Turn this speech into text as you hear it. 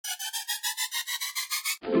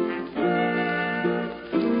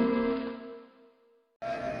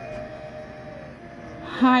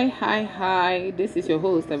Hi. This is your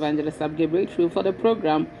host, Evangelist Abge Breakthrough, for the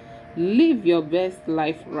program Live Your Best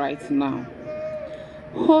Life Right Now.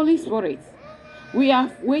 Holy Spirit, we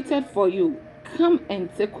have waited for you. Come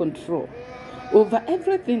and take control over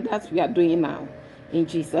everything that we are doing now. In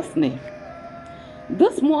Jesus' name.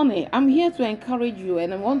 This morning, I'm here to encourage you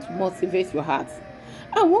and I want to motivate your heart.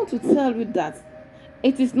 I want to tell you that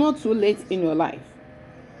it is not too late in your life.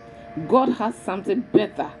 God has something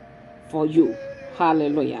better for you.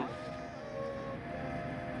 Hallelujah.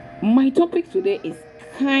 My topic today is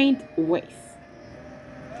kind ways.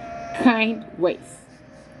 Kind ways.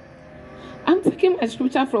 I'm taking my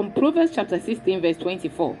scripture from Proverbs chapter 16, verse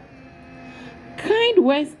 24. Kind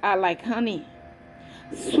ways are like honey,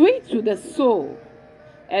 sweet to the soul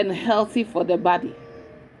and healthy for the body.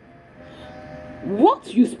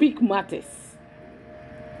 What you speak matters.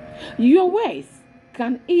 Your words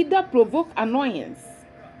can either provoke annoyance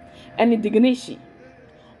and indignation,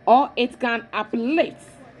 or it can uplift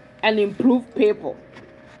and improve people.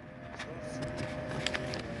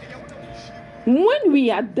 When we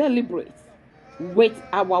are deliberate with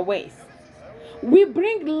our ways, we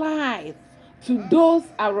bring life to those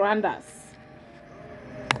around us.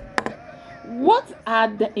 What are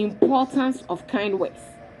the importance of kind ways?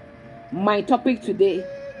 My topic today,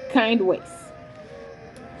 kind ways.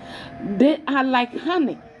 They are like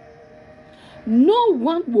honey. No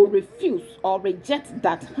one will refuse or reject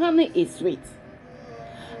that honey is sweet.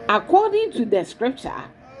 According to the scripture,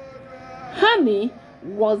 honey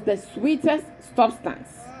was the sweetest substance.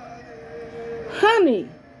 Honey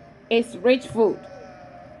is rich food.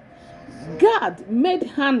 God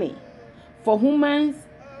made honey for humans'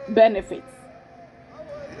 benefits.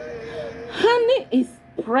 Honey is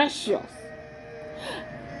precious.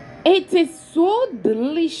 It is so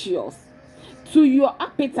delicious to your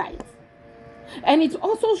appetite, and it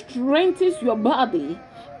also strengthens your body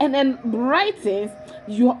and then brightens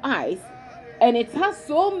your eyes, and it has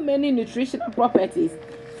so many nutritional properties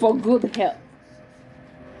for good health.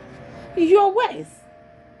 Your words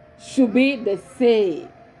should be the same.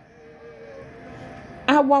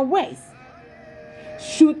 Our words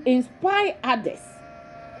should inspire others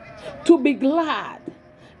to be glad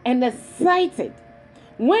and excited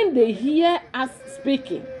when they hear us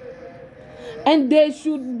speaking, and they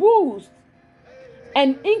should boost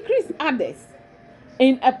and increase others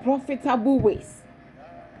in a profitable ways.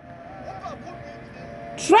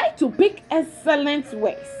 Try to pick excellent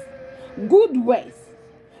ways, good ways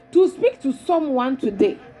to speak to someone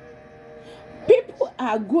today. People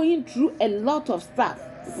are going through a lot of stuff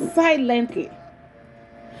silently.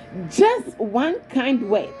 Just one kind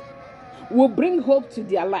word will bring hope to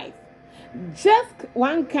their life. Just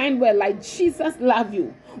one kind word, like Jesus loves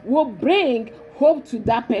you, will bring hope to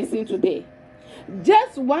that person today.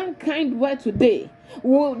 Just one kind word today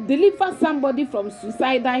will deliver somebody from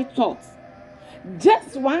suicidal thoughts.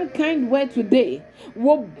 Just one kind word today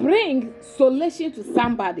will bring solution to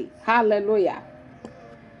somebody. Hallelujah.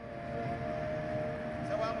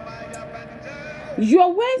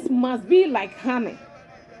 Your words must be like honey.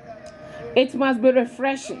 It must be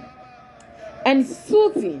refreshing and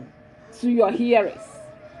soothing to your hearers.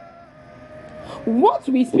 What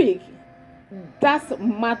we speak does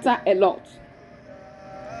matter a lot.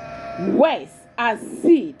 Words are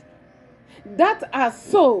seed that are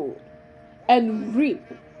sowed and reap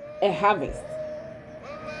a harvest.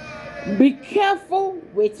 Be careful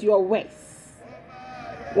with your words.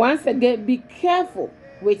 Once again, be careful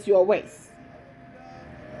with your words.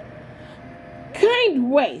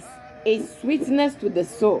 Kind words is sweetness to the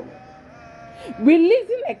soul.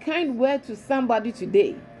 Releasing a kind word to somebody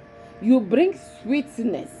today, you bring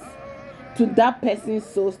sweetness to that person's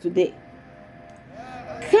soul today.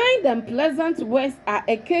 Kind and pleasant words are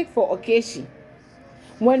a cake for occasion.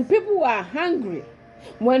 When people are hungry,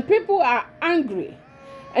 when people are angry,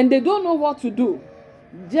 and they don't know what to do,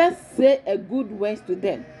 just say a good word to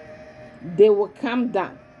them. They will calm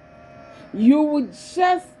down. You will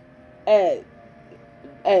just help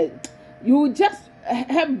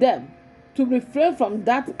them to refrain from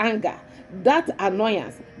that anger, that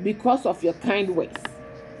annoyance, because of your kind words.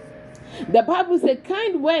 The Bible says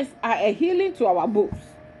kind words are a healing to our bones.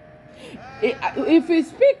 If we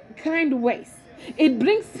speak kind words, it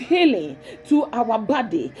brings healing to our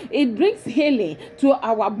body. It brings healing to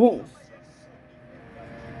our bones.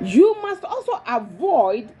 You must also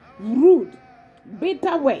avoid rude,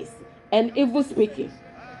 bitter words and evil speaking.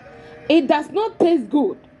 It does not taste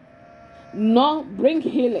good, nor bring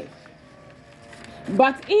healing.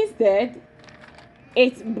 But instead,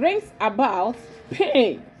 it brings about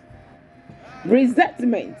pain,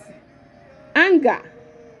 resentment, anger,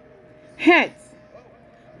 hurt,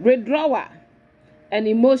 withdrawal, and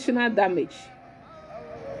emotional damage.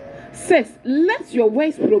 6. Let your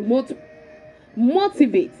words promote,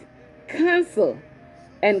 motivate, counsel,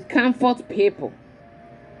 and comfort people.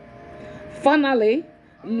 Finally,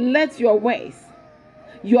 let your words,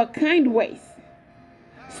 your kind words,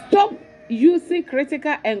 stop using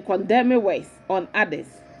critical and condemning words on others.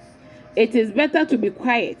 It is better to be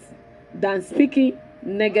quiet than speaking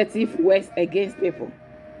negative words against people.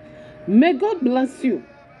 May God bless you.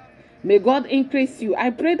 May God increase you. I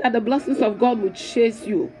pray that the blessings of God will chase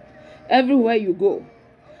you everywhere you go.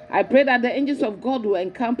 I pray that the angels of God will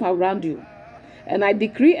encamp around you. And I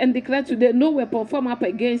decree and declare today, no weapon formed up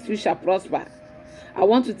against you shall prosper. I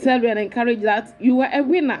want to tell you and encourage that you are a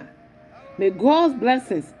winner. May God's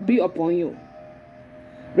blessings be upon you.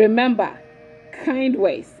 Remember, kind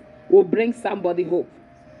words will bring somebody hope.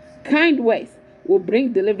 Kind words will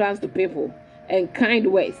bring deliverance to people. And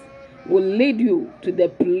kind words will lead you to the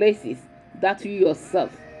places that you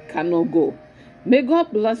yourself cannot go. May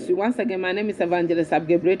God bless you. Once again, my name is Evangelist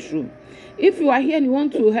Abigail Breakthrough. If you are here and you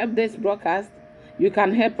want to help this broadcast, you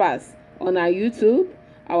can help us on our YouTube,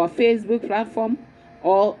 our Facebook platform,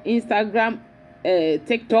 or Instagram,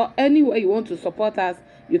 TikTok. Anywhere you want to support us,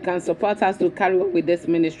 you can support us to carry on with this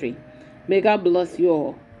ministry. May God bless you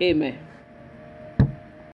all. Amen.